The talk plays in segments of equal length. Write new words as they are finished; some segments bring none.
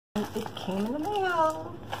It came in the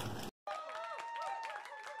mail.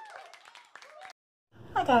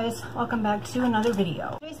 Hi guys, welcome back to another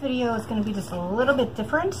video. Today's video is going to be just a little bit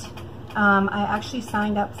different. I actually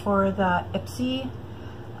signed up for the Ipsy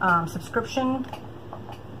subscription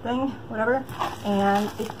thing, whatever,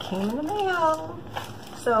 and it came in the mail.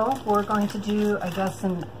 So we're going to do, I guess,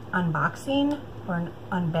 an unboxing or an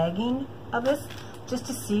unbagging of this just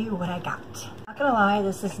to see what I got. Not gonna lie,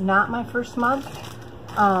 this is not my first month.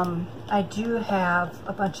 I do have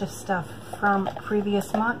a bunch of stuff from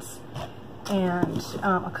previous months and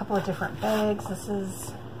a couple of different bags. This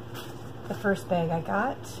is the first bag I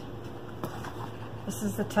got. This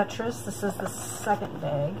is the Tetris. This is the second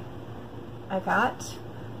bag I got.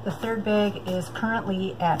 The third bag is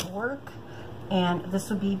currently at work, and this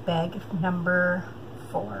will be bag number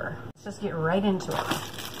 4. Let's just get right into it.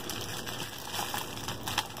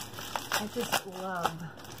 I just love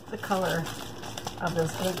the color of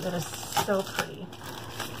this. I think that is so pretty.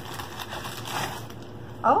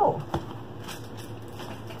 Oh.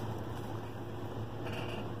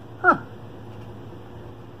 Huh.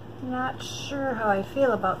 Not sure how I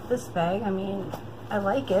feel about this bag. I mean, I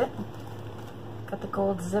like it. Got the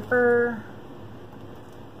gold zipper.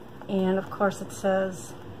 And of course it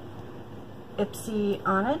says Ipsy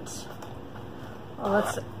on it. Well,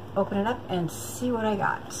 let's open it up and see what I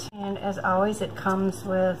got. And as always, it comes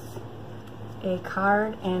with a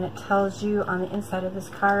card, and it tells you on the inside of this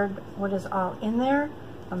card what is all in there.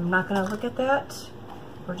 I'm not going to look at that.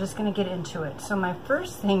 We're just going to get into it. So my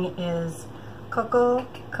first thing is Coco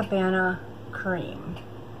Cabana cream.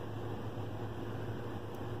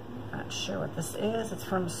 Not sure what this is. It's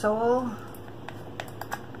from Seoul,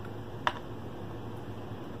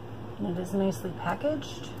 and it is nicely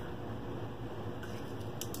packaged.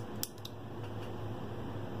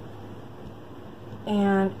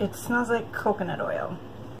 And it smells like coconut oil.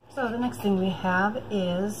 So the next thing we have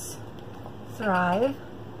is Thrive,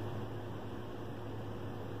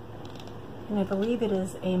 and I believe it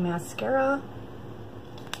is a mascara.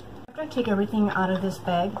 After I take everything out of this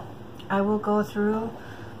bag, I will go through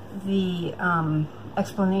the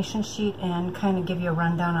explanation sheet and kind of give you a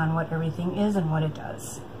rundown on what everything is and what it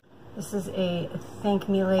does. This is a Thank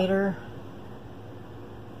Me Later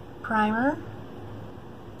primer.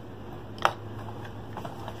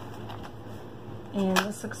 And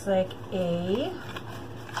this looks like a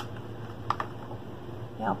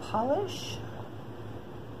nail polish.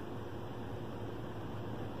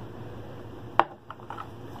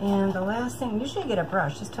 And the last thing, usually I get a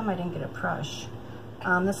brush. This time I didn't get a brush.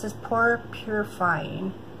 This is Pore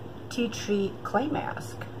Purifying Tea Tree Clay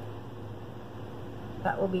Mask.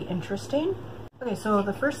 That will be interesting. Okay, so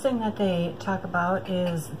the first thing that they talk about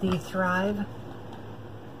is the Thrive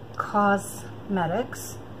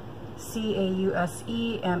Cosmetics.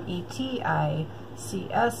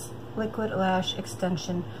 CAUSEMETICS Liquid Lash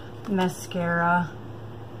Extension Mascara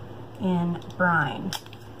in Brine.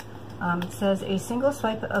 It says a single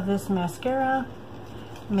swipe of this mascara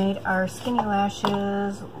made our skinny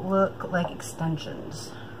lashes look like extensions.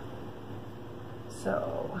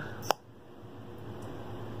 So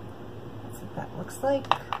that's what that looks like.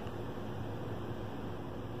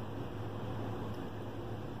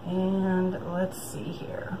 And let's see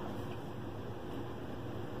here.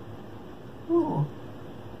 Ooh.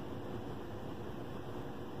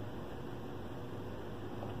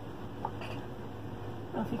 I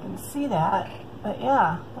don't know if you can see that, but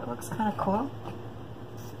yeah, that looks kind of cool.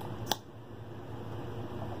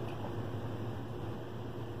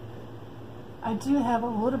 I do have a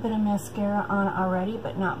little bit of mascara on already,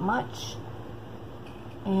 but not much.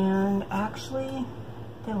 And actually,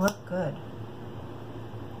 they look good.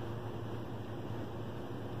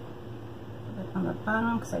 On the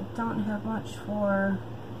bottom, because I don't have much for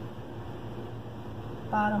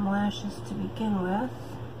bottom lashes to begin with.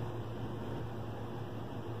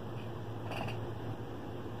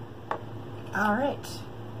 Alright,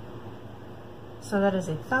 so that is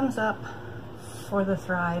a thumbs up for the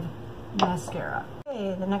Thrive mascara.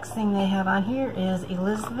 Okay, the next thing they have on here is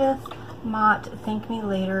Elizabeth Mott Thank Me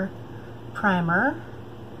Later primer.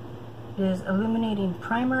 It is illuminating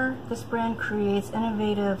primer. This brand creates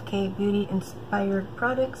innovative K-beauty inspired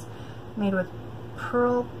products made with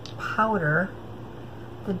pearl powder.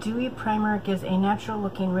 The dewy primer gives a natural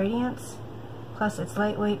looking radiance, plus it's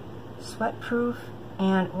lightweight, sweat proof,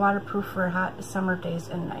 and waterproof for hot summer days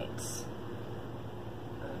and nights.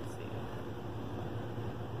 Let's see.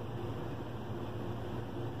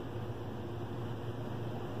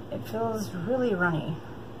 It feels really runny.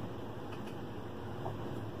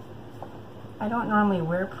 I don't normally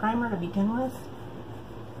wear primer to begin with,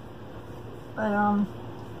 but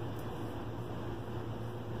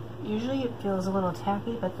Usually it feels a little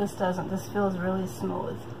tacky, but this doesn't. This feels really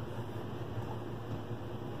smooth.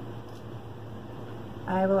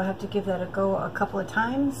 I will have to give that a go a couple of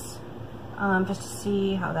times just to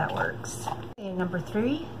see how that works. Okay, number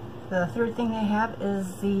 3. The third thing they have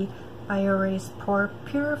is the BioErase Pore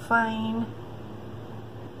Purifying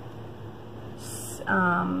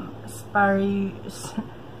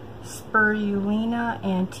Spirulina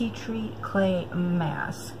and Tea Tree Clay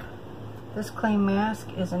Mask. This clay mask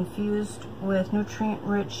is infused with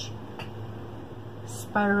nutrient-rich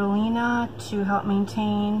spirulina to help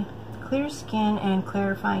maintain clear skin and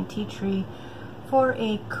clarifying tea tree for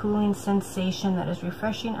a cooling sensation that is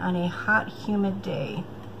refreshing on a hot, humid day.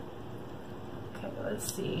 Okay,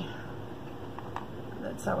 let's see.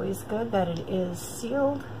 That's always good that it is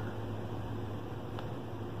sealed.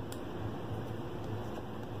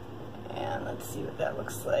 And let's see what that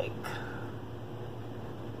looks like.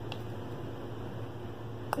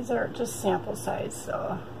 These are just sample size,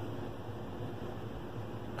 so.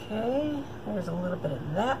 Okay, there's a little bit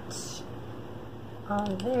of that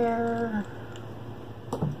on there.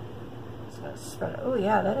 Just gonna spread it. Oh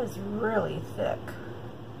yeah, that is really thick.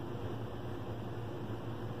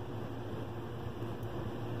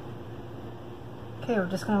 Okay, we're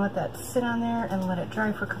just gonna let that sit on there and let it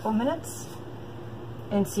dry for a couple minutes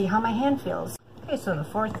and see how my hand feels. Okay, so the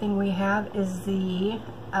fourth thing we have is the,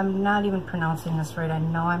 I'm not even pronouncing this right, I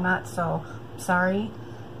know I'm not, so sorry.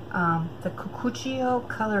 The Cucuccio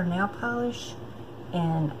Color Nail Polish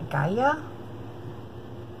in Gaia.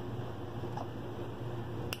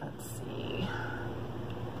 Let's see.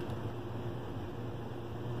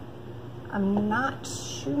 I'm not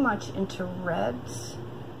too much into reds.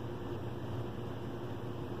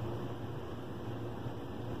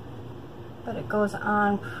 But it goes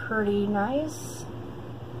on pretty nice.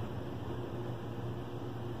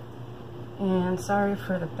 And sorry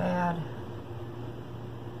for the bad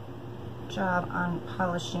job on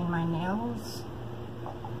polishing my nails.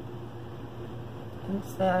 And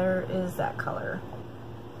there is that color.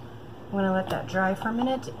 I'm going to let that dry for a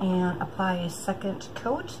minute and apply a second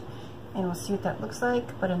coat, and we'll see what that looks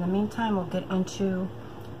like. But in the meantime, we'll get into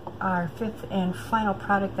our fifth and final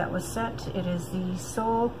product that was sent. It is the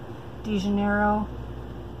Sol de Janeiro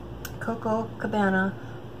Coco Cabana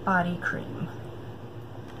Body Cream.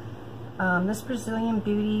 This Brazilian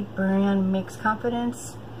beauty brand makes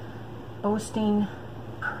confidence boasting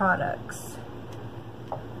products.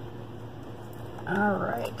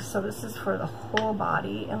 Alright, so this is for the whole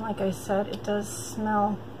body, and like I said, it does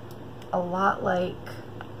smell a lot like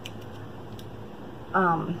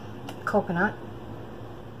coconut.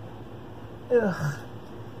 Ugh.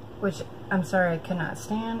 Which, I'm sorry, I cannot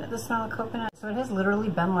stand the smell of coconut. So it has literally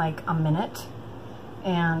been like a minute,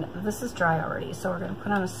 and this is dry already. So we're going to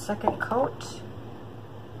put on a second coat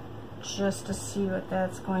just to see what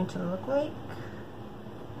that's going to look like.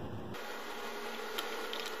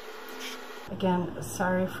 Again,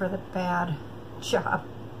 sorry for the bad job,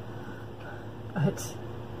 but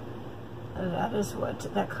that is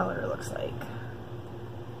what that color looks like.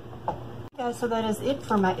 Guys, so that is it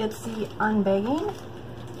for my Ipsy unbagging.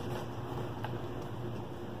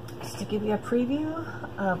 Just to give you a preview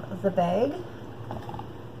of the bag,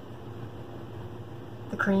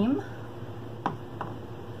 the cream,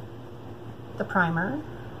 the primer,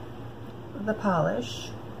 the polish,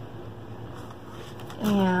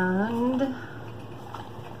 and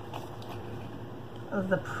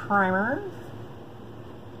the primer,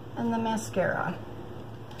 and the mascara.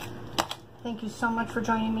 Thank you so much for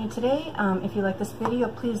joining me today. If you like this video,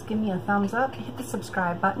 please give me a thumbs up. Hit the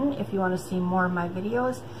subscribe button if you want to see more of my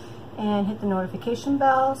videos, and hit the notification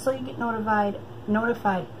bell so you get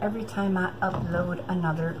notified every time I upload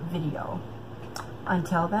another video.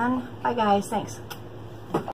 Until then, bye guys, thanks.